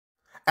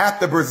at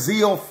the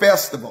Brazil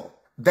festival,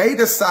 they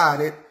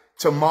decided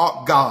to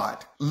mock God.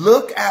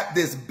 Look at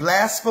this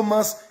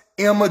blasphemous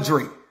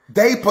imagery.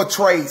 They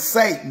portrayed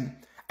Satan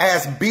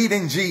as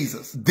beating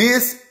Jesus.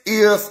 This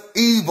is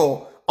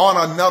evil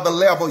on another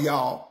level,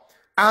 y'all.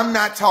 I'm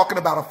not talking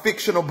about a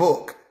fictional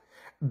book.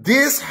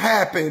 This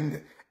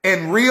happened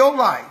in real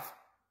life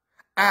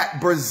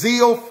at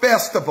Brazil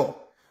festival.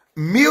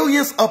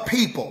 Millions of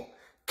people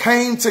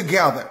came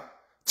together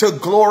to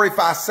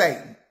glorify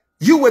Satan.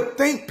 You would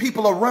think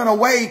people will run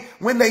away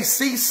when they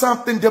see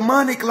something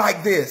demonic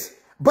like this,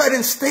 but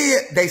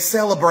instead they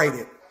celebrate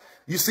it.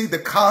 You see the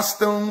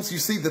costumes, you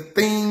see the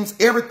themes,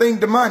 everything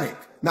demonic.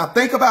 Now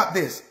think about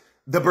this.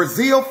 The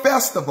Brazil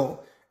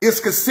festival is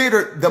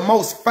considered the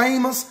most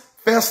famous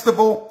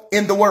festival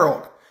in the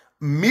world.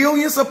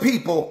 Millions of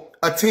people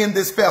attend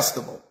this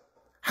festival.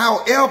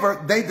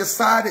 However, they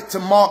decided to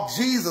mock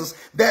Jesus.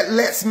 That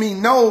lets me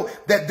know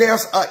that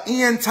there's an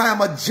end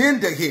time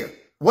agenda here.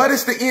 What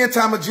is the end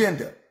time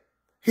agenda?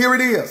 Here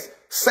it is.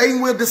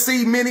 Satan will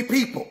deceive many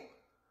people,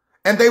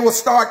 and they will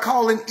start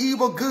calling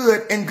evil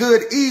good and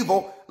good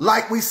evil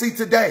like we see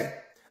today.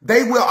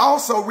 They will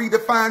also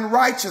redefine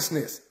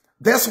righteousness.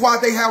 That's why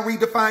they have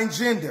redefined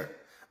gender.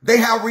 They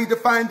have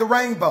redefined the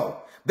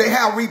rainbow. They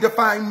have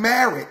redefined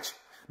marriage,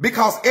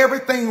 because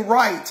everything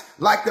right,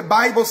 like the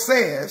Bible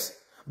says,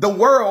 the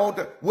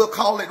world will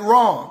call it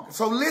wrong.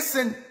 So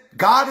listen,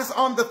 God is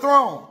on the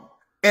throne,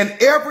 and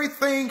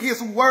everything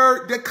his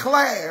word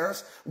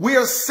declares, we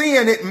are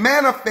seeing it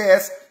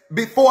manifest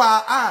before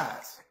our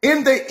eyes.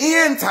 In the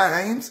end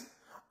times,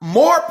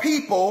 more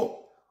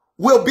people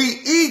will be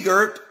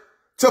eager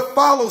to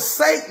follow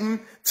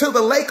Satan to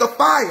the lake of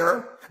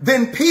fire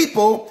than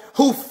people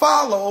who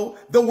follow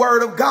the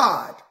word of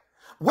God.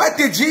 What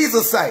did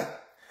Jesus say?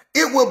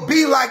 It will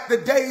be like the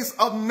days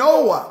of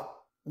Noah.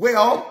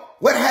 Well,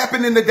 what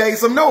happened in the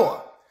days of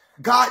Noah?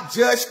 God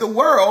judged the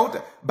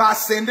world by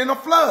sending a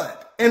flood,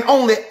 and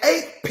only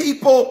 8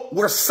 people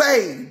were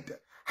saved.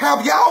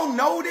 Have y'all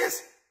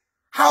noticed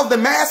how the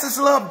masses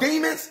love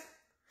demons?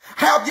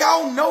 Have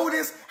y'all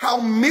noticed how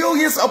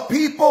millions of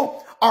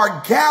people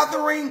are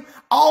gathering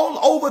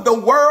all over the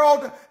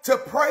world to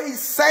praise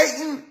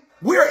Satan?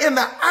 We're in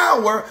the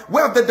hour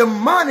where the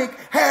demonic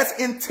has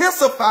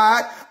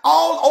intensified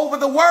all over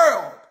the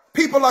world.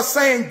 People are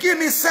saying, give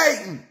me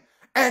Satan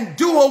and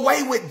do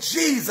away with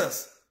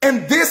Jesus.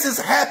 And this is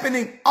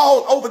happening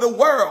all over the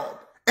world.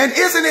 And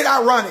isn't it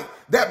ironic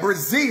that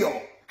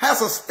Brazil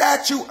has a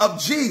statue of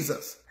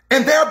Jesus?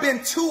 And there have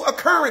been 2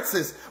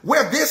 occurrences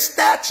where this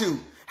statue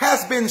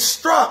has been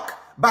struck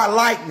by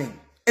lightning,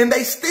 and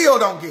they still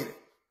don't get it.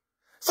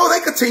 So they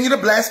continue to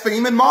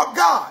blaspheme and mock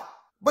God.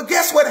 But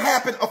guess what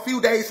happened a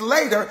few days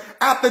later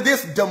after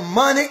this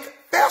demonic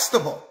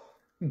festival?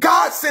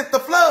 God sent the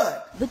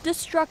flood. The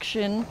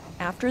destruction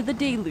after the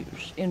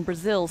deluge in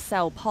Brazil's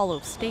Sao Paulo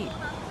state.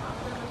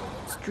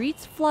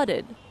 Streets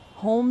flooded,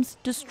 homes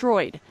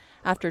destroyed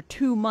after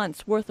 2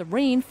 months worth of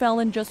rain fell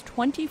in just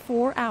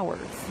 24 hours.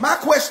 My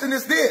question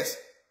is this: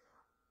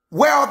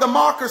 where are the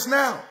mockers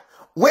now?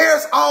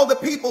 Where's all the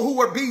people who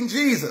were beating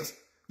Jesus?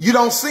 You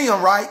don't see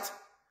them, right?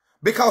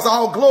 Because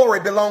all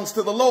glory belongs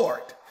to the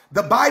Lord.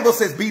 The Bible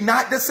says, be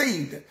not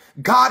deceived.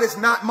 God is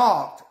not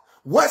mocked.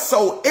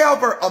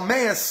 Whatsoever a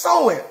man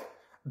soweth,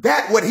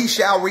 that what he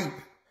shall reap.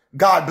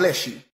 God bless you.